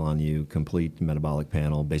metabolic panel on you, complete metabolic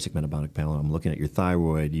panel, basic metabolic panel. I'm looking at your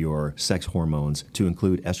thyroid, your sex hormones, to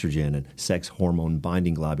include estrogen and sex hormone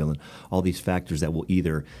binding globulin, all these factors that will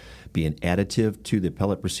either be an additive to the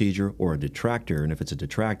pellet procedure or a detractor. And if it's a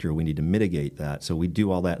detractor, we need to mitigate that. So we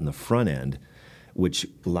do all that in the front end, which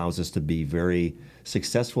allows us to be very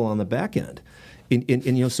successful on the back end.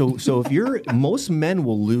 So if you're most men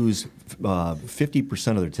will lose 50%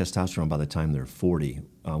 of their testosterone by the time they're 40.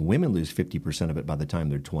 Women lose 50% of it by the time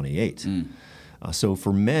they're 28. So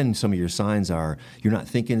for men, some of your signs are you're not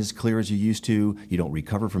thinking as clear as you used to, you don't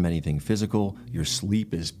recover from anything physical, your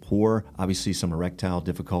sleep is poor, obviously some erectile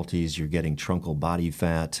difficulties, you're getting truncal body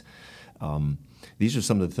fat. These are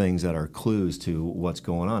some of the things that are clues to what's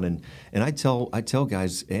going on. And I tell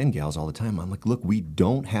guys and gals all the time, I'm like, look, we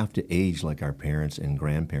don't have to age like our parents and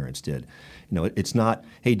grandparents did. It's not,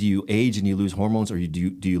 hey, do you age and you lose hormones, or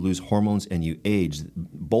do you lose hormones and you age?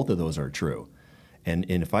 Both of those are true. And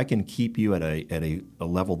if I can keep you at a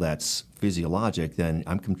level that's physiologic, then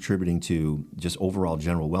I'm contributing to just overall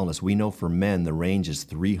general wellness. We know for men the range is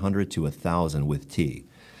 300 to 1,000 with T.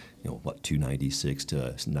 296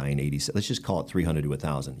 to 986. Let's just call it 300 to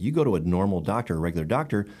 1,000. You go to a normal doctor, a regular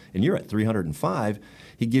doctor, and you're at 305.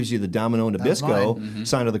 He gives you the Domino Nabisco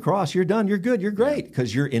sign of the cross. You're done. You're good. You're great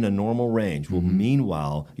because you're in a normal range. Well,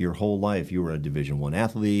 meanwhile, your whole life you were a Division I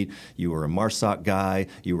athlete. You were a MARSOC guy.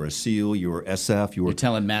 You were a SEAL. You were SF. You're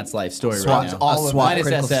telling Matt's life story SWAT, right now. all of minus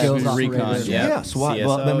critical SF, skills recon. operators. Yeah, SWAT. CSO,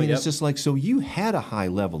 Well, yep. it's just like, so you had a high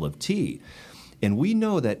level of T. And we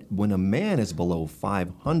know that when a man is below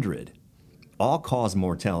 500, all-cause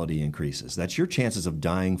mortality increases. That's your chances of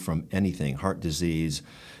dying from anything, heart disease,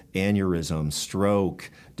 aneurysm, stroke,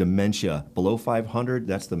 dementia. Below 500,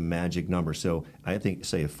 that's the magic number. So I think,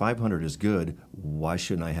 say, if 500 is good, why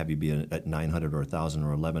shouldn't I have you be at 900 or 1,000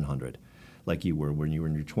 or 1,100 like you were when you were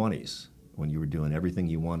in your 20s? When you were doing everything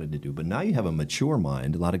you wanted to do. But now you have a mature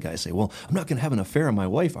mind. A lot of guys say, well, I'm not going to have an affair on my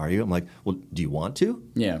wife, are you? I'm like, well, do you want to?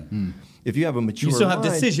 Yeah. If you have a mature You still have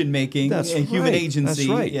mind, decision-making that's and human right. agency.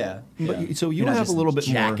 That's right. Yeah. But, so you You're not have a just little bit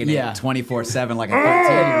more. jacking Yeah. it 24/7 like a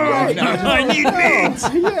 13-year-old. I need meat.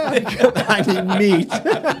 I need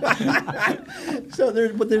meat. So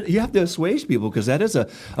you have to assuage people because that is a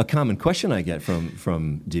common question I get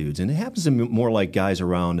from dudes. And it happens to more like guys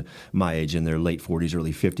around my age in their late 40s,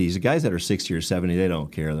 early 50s. The guys that are 60 or 70, they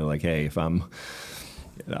don't care. They're like, hey, if I'm...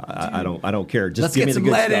 I don't care. Just Let's give get me the some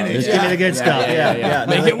good lead stuff. in it. Just give me the good stuff. Yeah.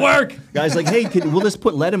 Make it work. Guys like, hey, will this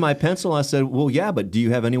put lead in my pencil? I said, well, yeah, but do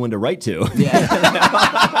you have anyone to write to? And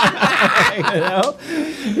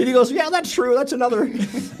he goes, yeah, that's true. That's another.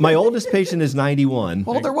 My oldest patient is 91.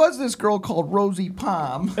 Well, there was this girl called Rosie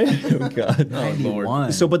Palm. Oh, God.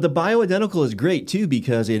 91. So, but the bioidentical is great too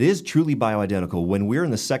because it is truly bioidentical. When we're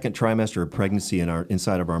in the second trimester of pregnancy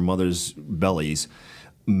inside of our mother's bellies,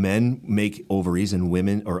 men make ovaries and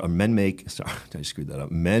women, or men make, sorry, I screwed that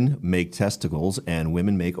up. Men make testicles and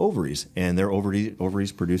women make ovaries. And their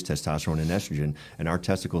ovaries produce testosterone and estrogen. And our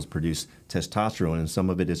testicles produce testosterone, and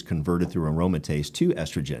some of it is converted through aromatase to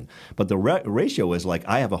estrogen. But the ratio is like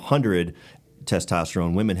I have 100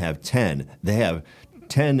 testosterone, women have 10. They have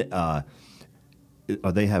 10,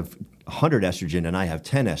 they have 100 estrogen and I have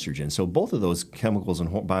 10 estrogen. So both of those chemicals and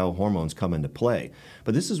biohormones come into play.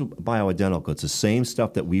 But this is bioidentical. It's the same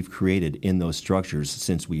stuff that we've created in those structures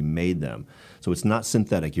since we made them. So it's not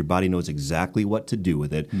synthetic. Your body knows exactly what to do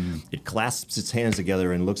with it. It clasps its hands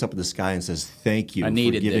together and looks up at the sky and says, thank you I for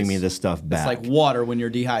needed giving this. me this stuff back. It's like water when you're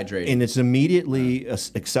dehydrated. And it's immediately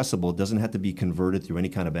accessible. It doesn't have to be converted through any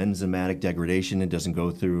kind of enzymatic degradation. It doesn't go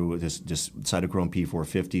through this cytochrome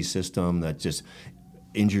P450 system that just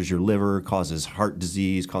injures your liver, causes heart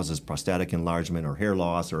disease, causes prostatic enlargement or hair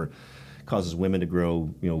loss, or causes women to grow,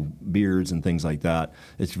 beards and things like that.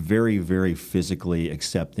 It's very, very physically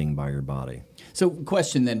accepting by your body. So,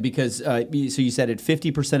 question then, because so you said it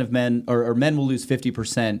 50% of men, or men will lose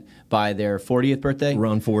 50% by their 40th birthday.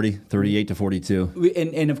 Around 40, 38 to 42.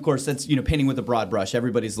 And of course, that's painting with a broad brush.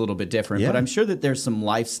 Everybody's a little bit different, but Yeah. I'm sure that there's some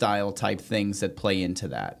lifestyle type things that play into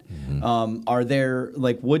that. Mm-hmm. Are there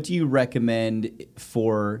what do you recommend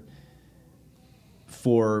for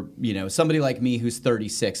somebody like me who's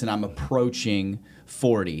 36 and I'm approaching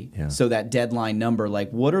 40? Yeah. So that deadline number,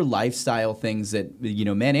 what are lifestyle things that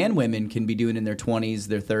men and women can be doing in their 20s,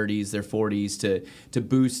 their 30s, their 40s to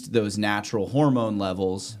boost those natural hormone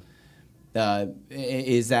levels?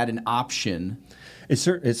 Is that an option? It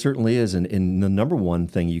certainly is. And the number one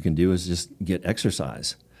thing you can do is just get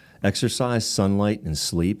exercise. Exercise, sunlight, and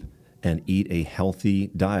sleep, and eat a healthy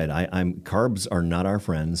diet. Carbs are not our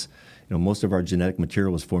friends. Most of our genetic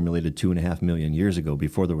material was formulated 2.5 million years ago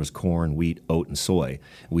before there was corn, wheat, oat, and soy.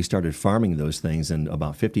 We started farming those things in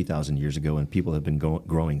about 50,000 years ago, and people have been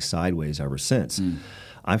growing sideways ever since.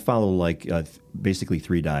 I follow basically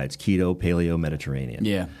 3 diets: keto, paleo, Mediterranean.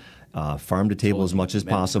 Yeah. Farm to table as much as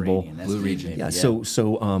possible. Blue region. Yeah. So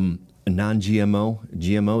non-GMO.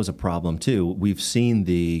 GMO is a problem too. We've seen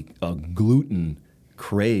the gluten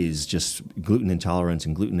craze, just gluten intolerance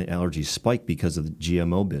and gluten allergies spiked because of the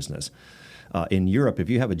GMO business. In Europe, if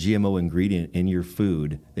you have a GMO ingredient in your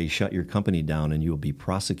food, they shut your company down and you'll be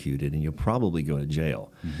prosecuted and you'll probably go to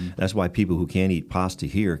jail. That's why people who can't eat pasta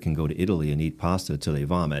here can go to Italy and eat pasta till they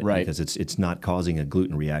vomit, Right. because it's not causing a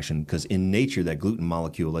gluten reaction. Because in nature, that gluten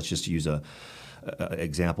molecule, let's just use a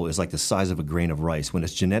example, is like the size of a grain of rice. When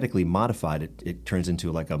it's genetically modified, it turns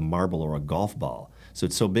into like a marble or a golf ball. So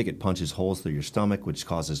it's so big it punches holes through your stomach, which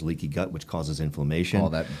causes leaky gut, which causes inflammation. All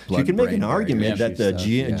that So you can make an blood-brain argument barrier that the stuff,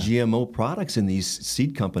 yeah. GMO products in these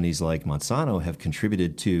seed companies like Monsanto have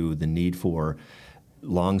contributed to the need for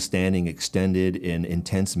long-standing, extended, and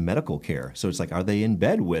intense medical care. So it's like, are they in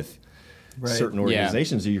bed with certain Yeah.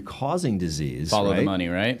 organizations? Or you're causing disease. Follow the right? money,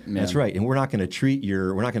 right? Yeah. That's right. And we're not going to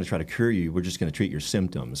try to cure you. We're just going to treat your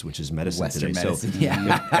symptoms, which is medicine Western today. medicine, So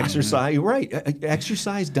yeah. exercise, right.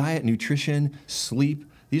 Exercise, diet, nutrition, sleep.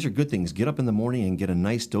 These are good things. Get up in the morning and get a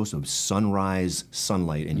nice dose of sunrise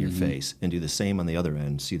sunlight in your face, and do the same on the other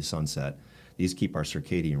end. See the sunset. These keep our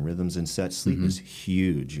circadian rhythms in set. Sleep is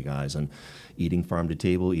huge, you guys. And eating farm to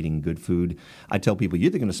table, eating good food. I tell people, you're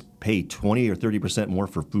either going to pay 20 or 30% more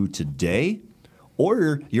for food today,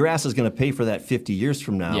 or your ass is going to pay for that 50 years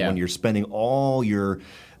from now Yeah. when you're spending all your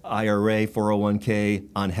IRA, 401k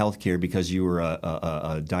on healthcare because you were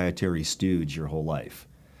a dietary stooge your whole life.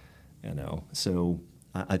 You know, so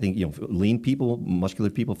I think lean people,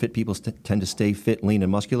 muscular people, fit people tend to stay fit, lean,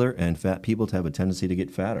 and muscular, and fat people have a tendency to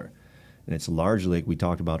get fatter. And it's largely, like we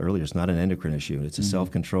talked about earlier, it's not an endocrine issue. It's a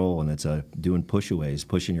self-control, and it's a doing push-aways,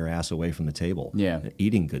 pushing your ass away from the table. Yeah.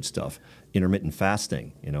 Eating good stuff. Intermittent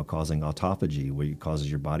fasting, causing autophagy, where it causes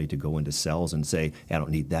your body to go into cells and say, I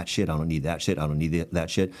don't need that shit, I don't need that shit, I don't need that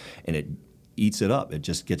shit. And it eats it up. It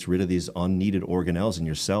just gets rid of these unneeded organelles in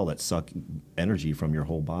your cell that suck energy from your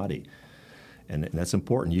whole body. And that's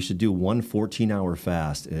important. You should do one 14-hour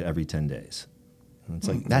fast every 10 days. It's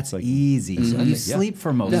like That's like, easy. So you sleep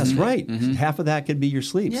for most That's of it. right. Half of that could be your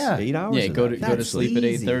sleep. Yeah. 8 hours. Yeah, of go that. to That's sleep at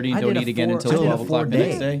easy. 8:30. I Don't did eat a again four- until I did a 12 o'clock the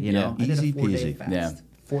next 4-day, day. You know, I did a Easy 4-day peasy. fast. Yeah.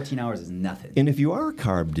 14 hours is nothing. And if you are a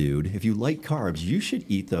carb dude, if you like carbs, you should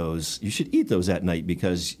eat those. You should eat those at night,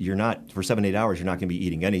 because you're not, for 7-8 hours, you're not going to be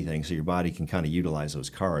eating anything, so your body can kind of utilize those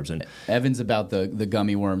carbs. And Evan's about the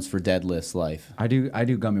gummy worms for deadlifts life. I do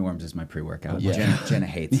gummy worms as my pre-workout. Yeah. Jenna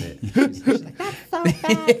hates it. She's like, that's so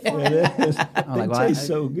bad. I'm like, well, tastes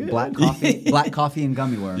so good. Black coffee and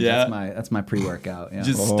gummy worms. Yeah. That's my pre-workout. Yeah.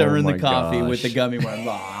 Just stirring the my coffee with gosh. the gummy worm.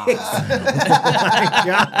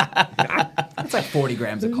 It's like 40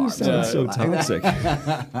 grams of carbs. Sounds so toxic.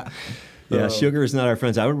 Yeah, sugar is not our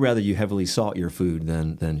friends. I would rather you heavily salt your food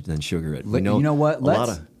than sugar it. You know what? A lot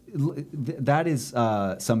of That is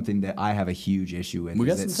something that I have a huge issue with. We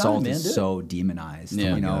got is that some time, salt man. is Do it. so demonized. Yeah. Oh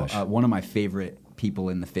You my know, gosh. one of my favorite people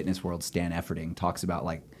in the fitness world, Stan Efferding, talks about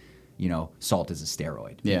salt is a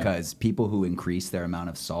steroid. Yeah. Because people who increase their amount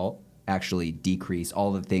of salt actually decrease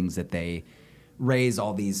all the things that they raise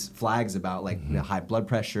all these flags about, like the high blood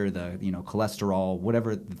pressure, the cholesterol,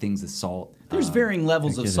 whatever the things that salt. There's varying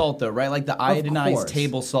levels of salt, though, right? Like the iodinized course.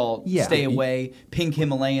 table salt, Yeah. stay away, pink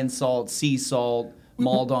Himalayan salt, sea salt,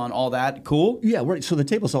 Maldon, all that. Cool? Yeah, right. So the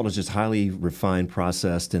table salt is just highly refined,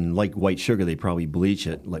 processed, and like white sugar, they probably bleach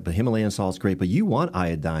it. Like, but Himalayan salt's great, but you want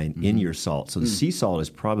iodine in your salt. So the sea salt is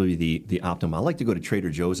probably the optimum. I like to go to Trader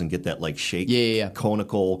Joe's and get that like shake, Yeah.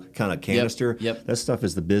 conical kind of canister. Yep. That stuff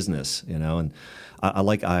is the business, and I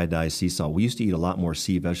like iodized sea salt. We used to eat a lot more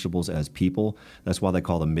sea vegetables as people. That's why they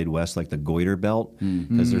call the Midwest like the goiter belt,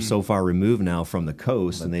 because they're so far removed now from the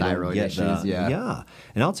coast, and they don't thyroid get issues, yeah. yeah.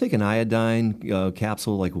 And I'll take an iodine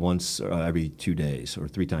capsule like once every 2 days or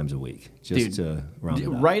 3 times a week, just to round it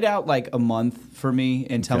out. Write out like a month for me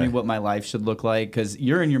and tell me Okay. what my life should look like, because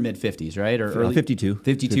you're in your mid-50s, right? Or early 52.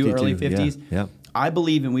 52, early 50s? Yeah. I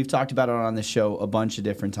believe, and we've talked about it on this show a bunch of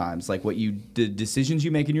different times, like the decisions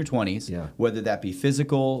you make in your 20s, Yeah. whether that be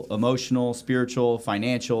physical, emotional, spiritual,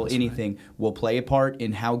 financial, anything, will play a part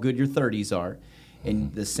in how good your 30s are.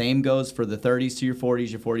 And the same goes for the 30s to your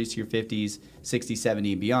 40s to your 50s, 60,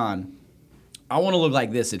 70, and beyond. I want to look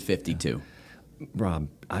like this at 52. Rob,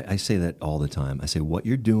 I say that all the time. I say what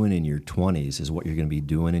you're doing in your 20s is what you're going to be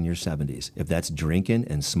doing in your 70s. If that's drinking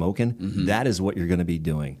and smoking, that is what you're going to be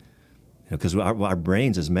doing. Because our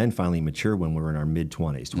brains as men finally mature when we're in our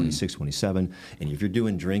mid-20s, 26, 27. And if you're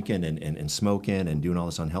doing drinking and smoking and doing all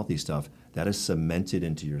this unhealthy stuff, that is cemented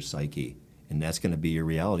into your psyche. And that's going to be your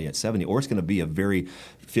reality at 70. Or it's going to be a very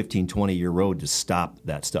 15, 20-year road to stop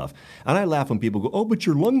that stuff. And I laugh when people go, oh, but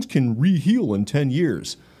your lungs can re-heal in 10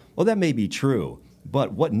 years. Well, that may be true.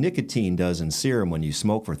 But what nicotine does in serum when you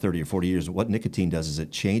smoke for 30 or 40 years, what nicotine does is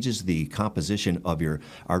it changes the composition of your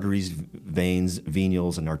arteries, veins,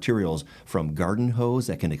 venules, and arterioles from garden hose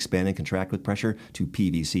that can expand and contract with pressure to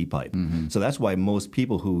PVC pipe. So that's why most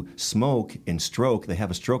people who smoke and stroke, they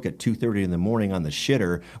have a stroke at 2:30 in the morning on the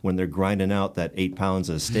shitter when they're grinding out that 8 pounds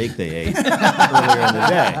of steak they ate earlier in the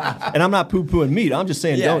day. And I'm not poo-pooing meat. I'm just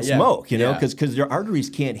saying don't smoke, because your arteries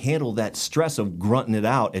can't handle that stress of grunting it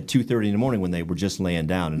out at 2:30 in the morning when they were just laying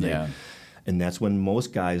down, and that's when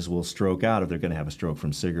most guys will stroke out if they're going to have a stroke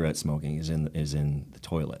from cigarette smoking is in the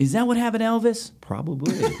toilet. Is that what happened to Elvis?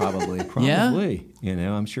 Probably. Yeah?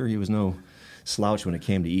 I'm sure he was no slouch when it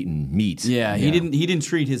came to eating meat. Yeah, he didn't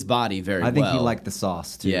treat his body very well. I think he liked the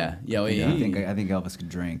sauce too. Yeah. I think Elvis could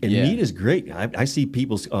drink. And meat is great. I see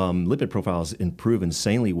people's lipid profiles improve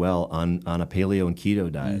insanely well on a paleo and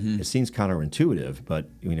keto diet. It seems counterintuitive,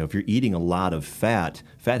 but if you're eating a lot of fat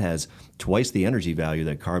has twice the energy value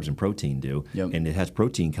that carbs and protein do, and it has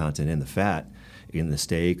protein content in the fat, in the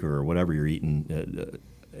steak or whatever you're eating.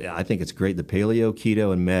 I think it's great. The paleo,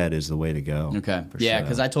 keto, and med is the way to go. Okay. Yeah,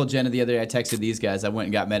 because I told Jenna the other day, I texted these guys, I went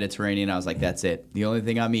and got Mediterranean. I was like, that's it. The only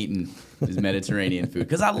thing I'm eating is Mediterranean food.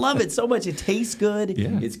 Because I love it so much. It tastes good.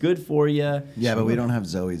 Yeah. It's good for you. Yeah, but we don't have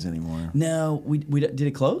Zoe's anymore. No. We did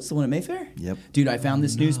it close, the one at Mayfair? Yep. Dude, I found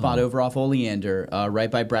this new spot over off Oleander, right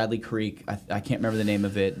by Bradley Creek. I can't remember the name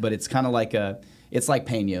of it, but it's kind of like it's like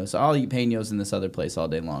Peños. I'll eat Peños in this other place all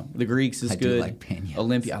day long. The Greeks is I good. do like Peños.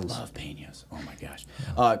 Olympia. I love Peños. Oh my gosh.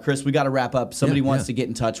 Chris, we got to wrap up. Somebody wants to get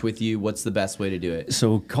in touch with you. What's the best way to do it?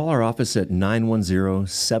 So call our office at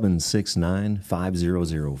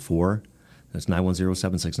 910-769-5004. That's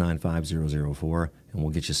 910-769-5004, and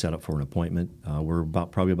we'll get you set up for an appointment. We're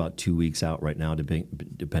probably about 2 weeks out right now,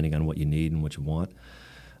 depending on what you need and what you want.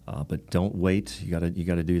 But don't wait. You got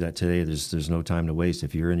to do that today. There's no time to waste.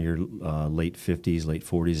 If you're in your late 50s, late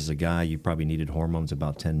 40s as a guy, you probably needed hormones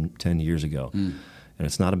about 10 years ago. And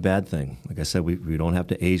it's not a bad thing. Like I said, we don't have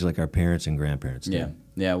to age like our parents and grandparents did.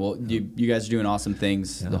 Yeah. Well, you guys are doing awesome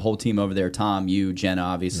things. The whole team over there, Tom, you, Jenna,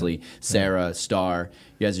 obviously, Sarah, Star,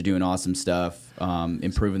 you guys are doing awesome stuff,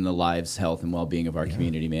 improving the lives, health, and well-being of our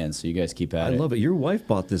community, man. So you guys keep at it. I love it. Your wife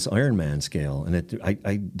bought this Ironman scale, and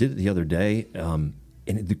I did it the other day.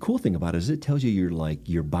 And the cool thing about it is it tells you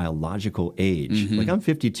your biological age. Like I'm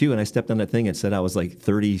 52, and I stepped on that thing and said I was like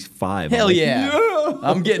 35. Hell yeah.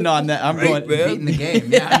 I'm getting on that. I'm going beating the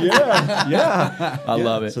game. Yeah. I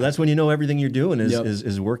love it. So that's when you know everything you're doing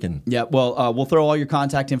is working. Yeah. Well, we'll throw all your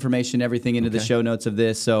contact information, everything into the show notes of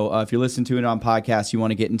this. So if you're listening to it on podcast, you want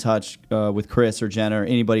to get in touch with Chris or Jenna or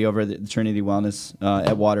anybody over at the Trinity Wellness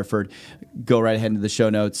at Waterford, go right ahead into the show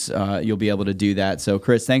notes. You'll be able to do that. So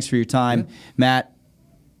Chris, thanks for your time. Matt,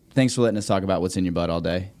 thanks for letting us talk about what's in your butt all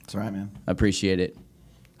day. That's all right, man. I appreciate it.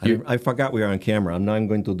 I forgot we were on camera. I'm not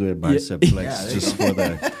going to do a bicep flex just for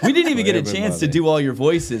the. We didn't even get a chance to do all your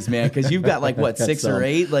voices, man, because you've got like what 6 or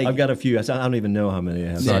 8. Like I've got a few. I don't even know how many I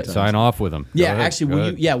have. Sign off with them. Yeah, Go ahead.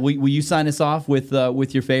 actually, will you sign us off with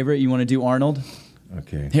your favorite? You want to do Arnold?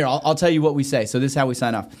 Okay. Here, I'll tell you what we say. So this is how we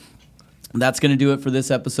sign off. That's going to do it for this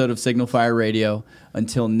episode of Signal Fire Radio.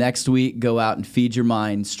 Until next week, go out and feed your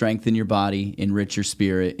mind, strengthen your body, enrich your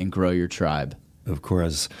spirit, and grow your tribe. Of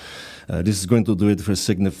course. This is going to do it for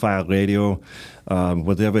Signify Radio.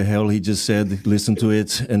 Whatever hell he just said, listen to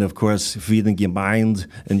it. And of course, feeding your mind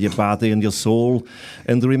and your body and your soul.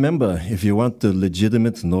 And remember, if you want the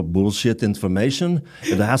legitimate, no bullshit information,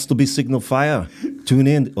 it has to be Signal Fire. Tune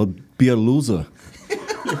in or be a loser.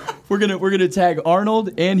 We're gonna tag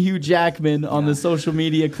Arnold and Hugh Jackman on the social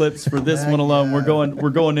media clips for this one alone. We're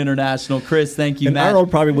going international. Chris, thank you, And Matt. Arnold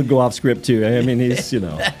probably would go off script too. I mean, he's,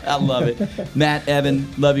 I love it. Matt, Evan,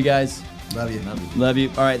 love you guys. Love you. Love you.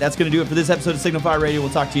 All right, that's going to do it for this episode of Signal Fire Radio. We'll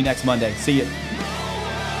talk to you next Monday. See you.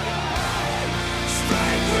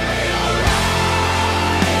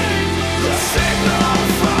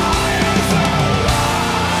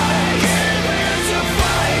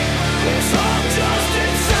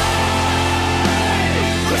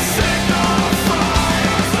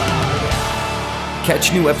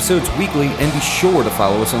 Catch new episodes weekly and be sure to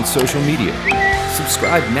follow us on social media.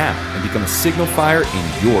 Subscribe now and become a Signal Fire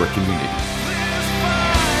in your community.